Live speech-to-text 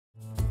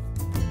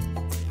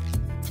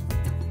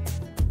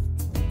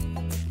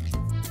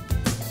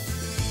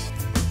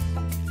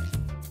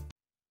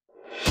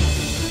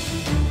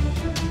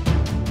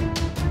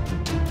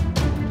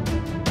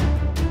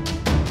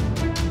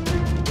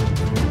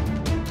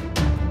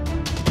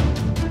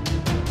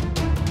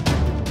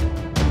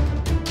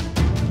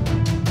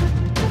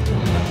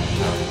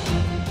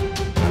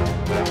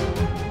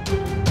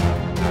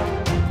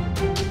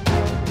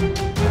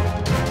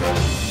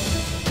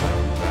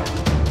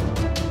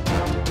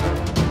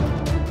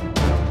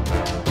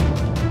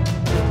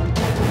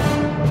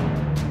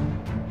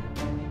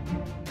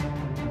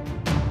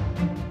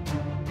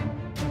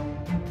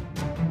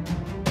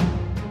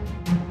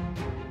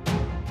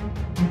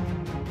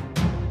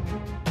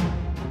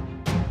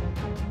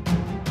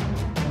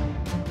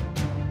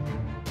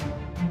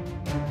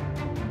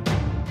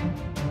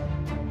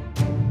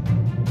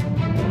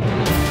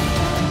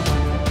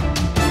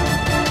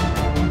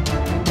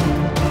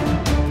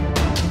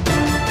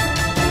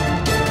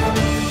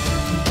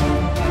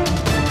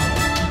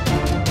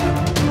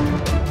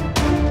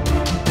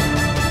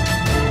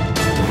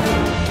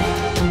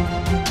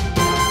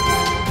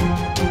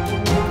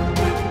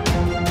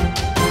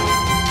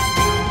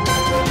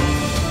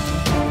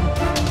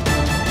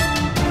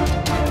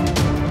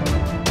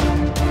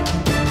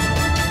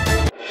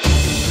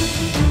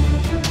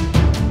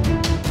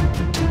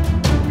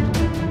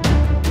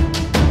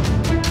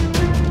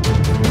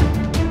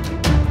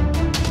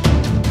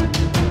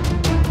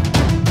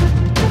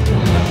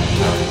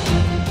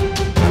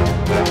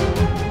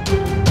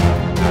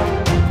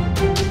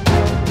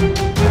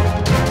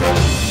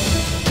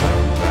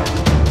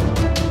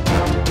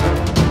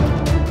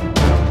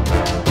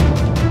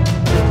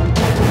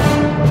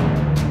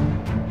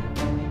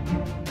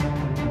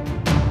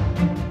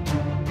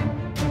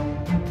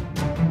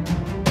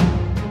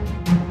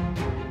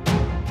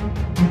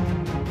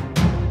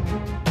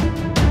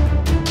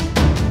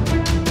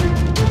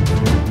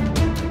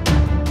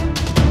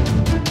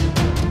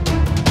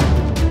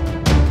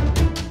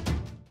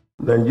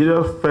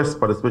Nigeria's first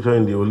participation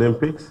in the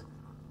Olympics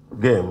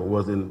game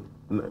was in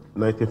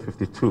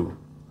 1952.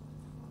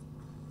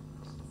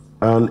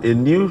 And a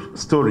new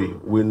story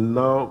will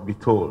now be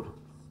told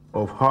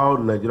of how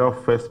Nigeria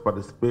first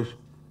participated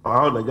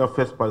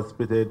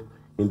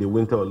in the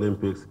Winter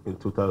Olympics in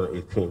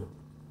 2018.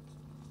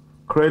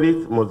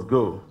 Credit must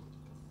go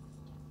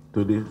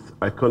to this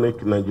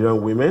iconic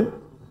Nigerian women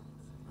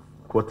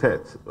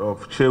quartet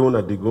of Cheun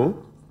Adigun,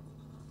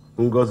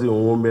 Ngozi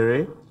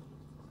Onwomere,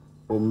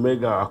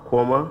 Omega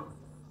Akwoma,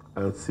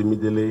 and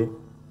Simidele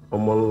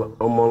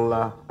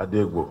Omonla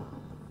Adegbo,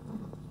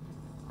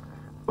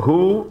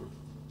 who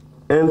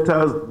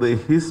enters the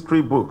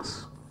history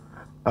books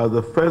as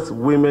the first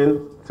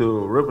women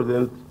to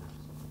represent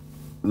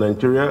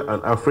Nigeria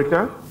and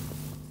Africa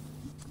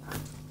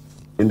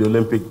in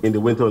the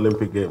Winter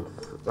Olympic Games.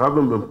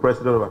 Having been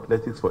president of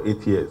athletics for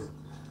 8 years,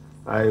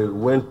 I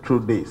went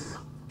through this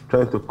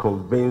trying to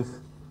convince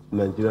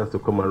Nigerians to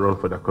come and run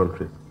for their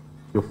countries.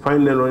 You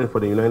find them running for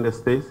the United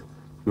States,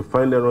 you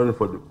find them running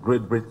for the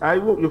Great Britain.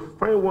 You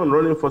find one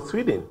running for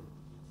Sweden.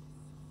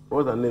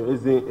 What's her name?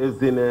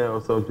 Ezine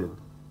or something.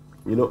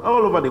 You know,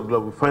 all over the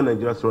globe, we find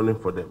Nigerians running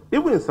for them,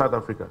 even in South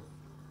Africa.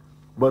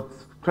 But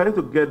trying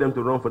to get them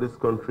to run for this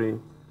country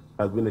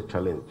has been a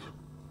challenge.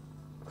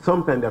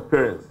 Sometimes their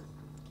parents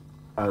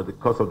are the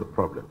cause of the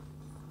problem.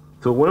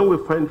 So when we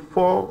find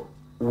 4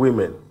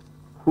 women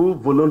who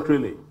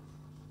voluntarily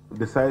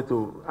decide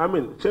to,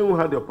 Cheun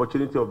had the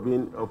opportunity of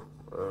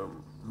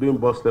doing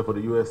bobsled for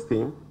the US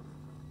team,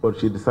 but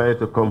she decided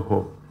to come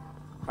home.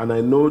 And I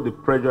know the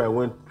pressure I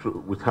went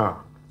through with her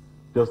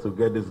just to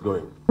get this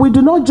going. We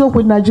do not joke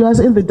with Nigerians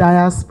in the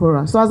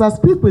diaspora. So as I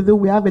speak with you,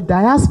 we have a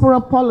diaspora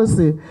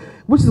policy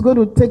which is going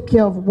to take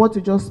care of what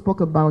you just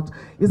spoke about.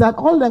 Is that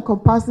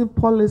all-encompassing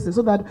policy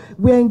so that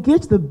we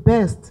engage the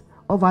best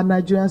of our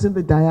Nigerians in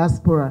the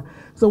diaspora.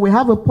 So we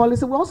have a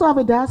policy. We also have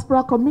a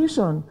diaspora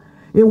commission,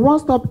 a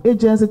one-stop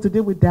agency to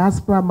deal with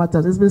diaspora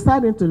matters. It's been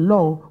signed into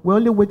law. We're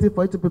only waiting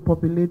for it to be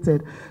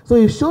populated. So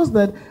it shows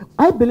that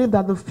I believe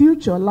that the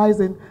future lies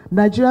in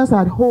Nigerians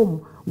at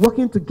home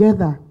working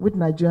together with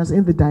Nigerians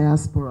in the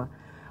diaspora.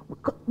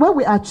 When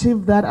we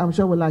achieve that, I'm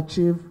sure we'll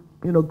achieve,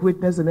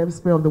 greatness in every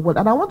sphere of the world.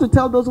 And I want to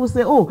tell those who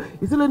say, oh,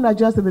 it's only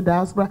Nigerians in the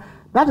diaspora.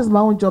 That is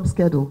my own job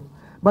schedule.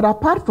 But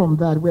apart from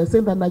that, we're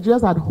saying that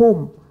Nigerians at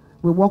home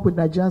will work with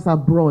Nigerians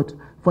abroad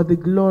for the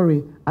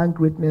glory and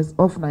greatness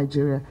of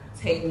Nigeria.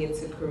 Taking it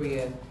to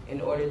Korea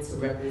in order to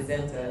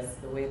represent us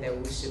the way that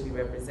we should be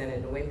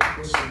represented, the way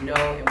people should know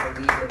and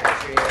believe in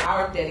Nigeria.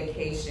 Our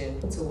dedication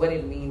to what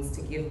it means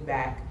to give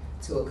back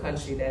to a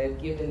country that has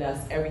given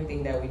us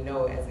everything that we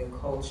know as in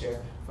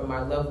culture, from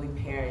our lovely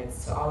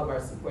parents to all of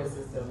our support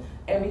system.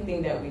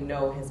 Everything that we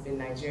know has been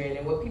Nigerian.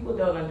 And what people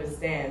don't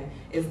understand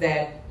is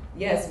that,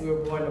 yes, we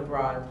were born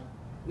abroad.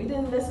 We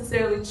didn't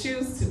necessarily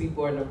choose to be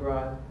born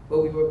abroad,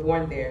 but we were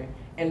born there.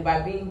 And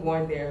by being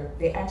born there,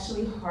 they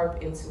actually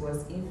harp into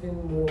us even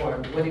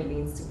more what it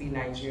means to be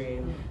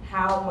Nigerian,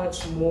 how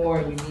much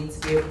more you need to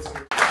be able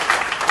to.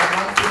 I'd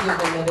like to give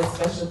another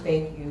special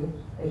thank you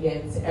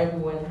again to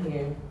everyone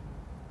here.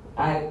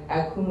 I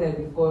kumle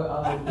before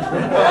all of you. Thank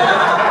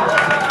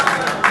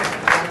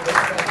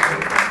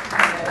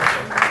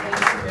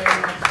you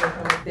very much for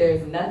coming. There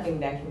is nothing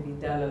that can be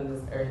done on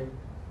this earth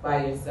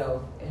by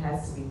yourself. It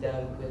has to be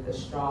done with a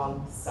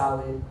strong,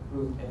 solid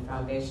group and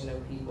foundation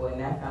of people,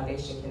 and that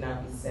foundation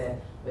cannot be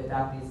set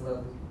without these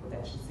lovely people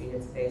that you see here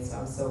today. So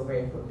I'm so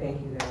grateful.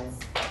 Thank you, guys.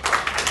 I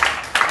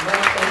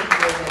want to thank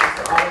you again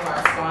to all of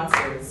our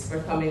sponsors for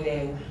coming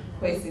in.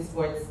 Kwesi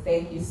Sports,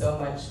 thank you so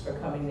much for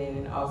coming in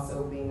and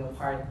also being a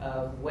part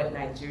of what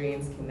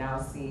Nigerians can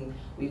now see.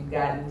 We've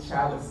gotten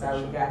Travel Star,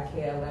 we've got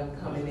KLM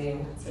coming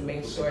in to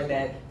make sure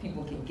that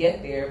people can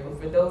get there,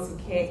 but for those who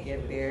can't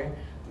get there,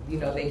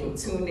 they can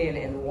tune in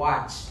and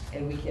watch,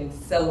 and we can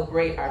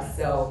celebrate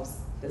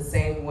ourselves the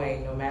same way,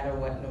 no matter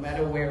what, no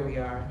matter where we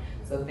are.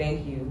 So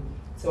thank you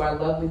to our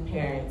lovely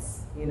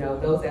parents,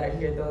 those that are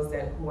here, those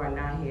who are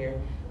not here.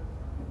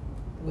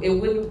 It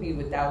wouldn't be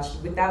without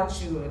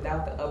you,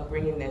 without the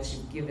upbringing that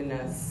you've given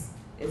us,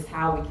 is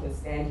how we can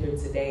stand here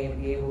today and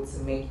be able to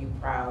make you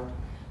proud.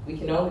 We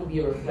can only be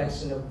a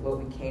reflection of what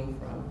we came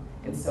from.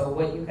 And so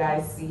what you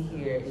guys see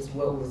here is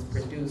what was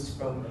produced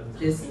from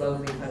this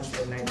lovely country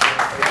of Nigeria.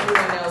 For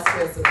everyone else who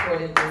has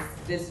supported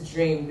this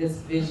dream, this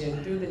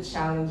vision, through the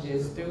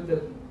challenges, through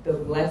the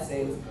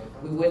blessings,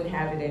 we wouldn't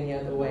have it any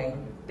other way.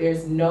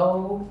 There's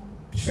no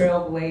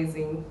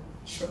trailblazing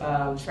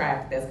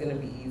track that's gonna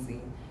be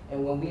easy.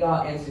 And when we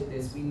all entered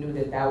this, we knew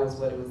that that was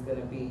what it was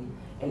gonna be.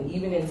 And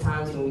even in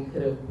times when we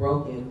could have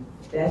broken,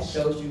 that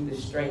shows you the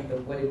strength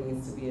of what it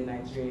means to be a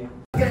Nigerian.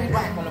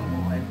 Rock on the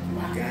board.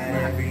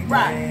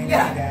 Rock.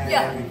 Yeah.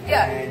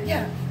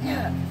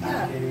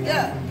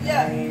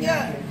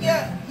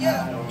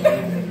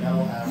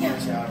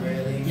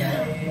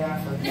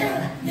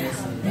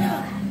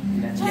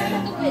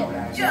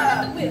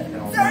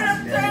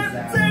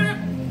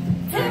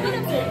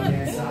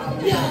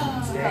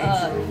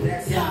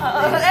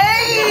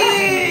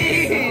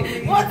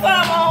 Hey! One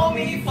time on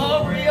me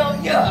for real,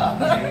 yeah.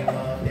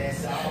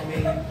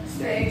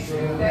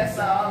 That's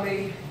all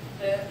me.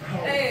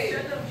 Hey,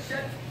 shut up, shut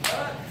up.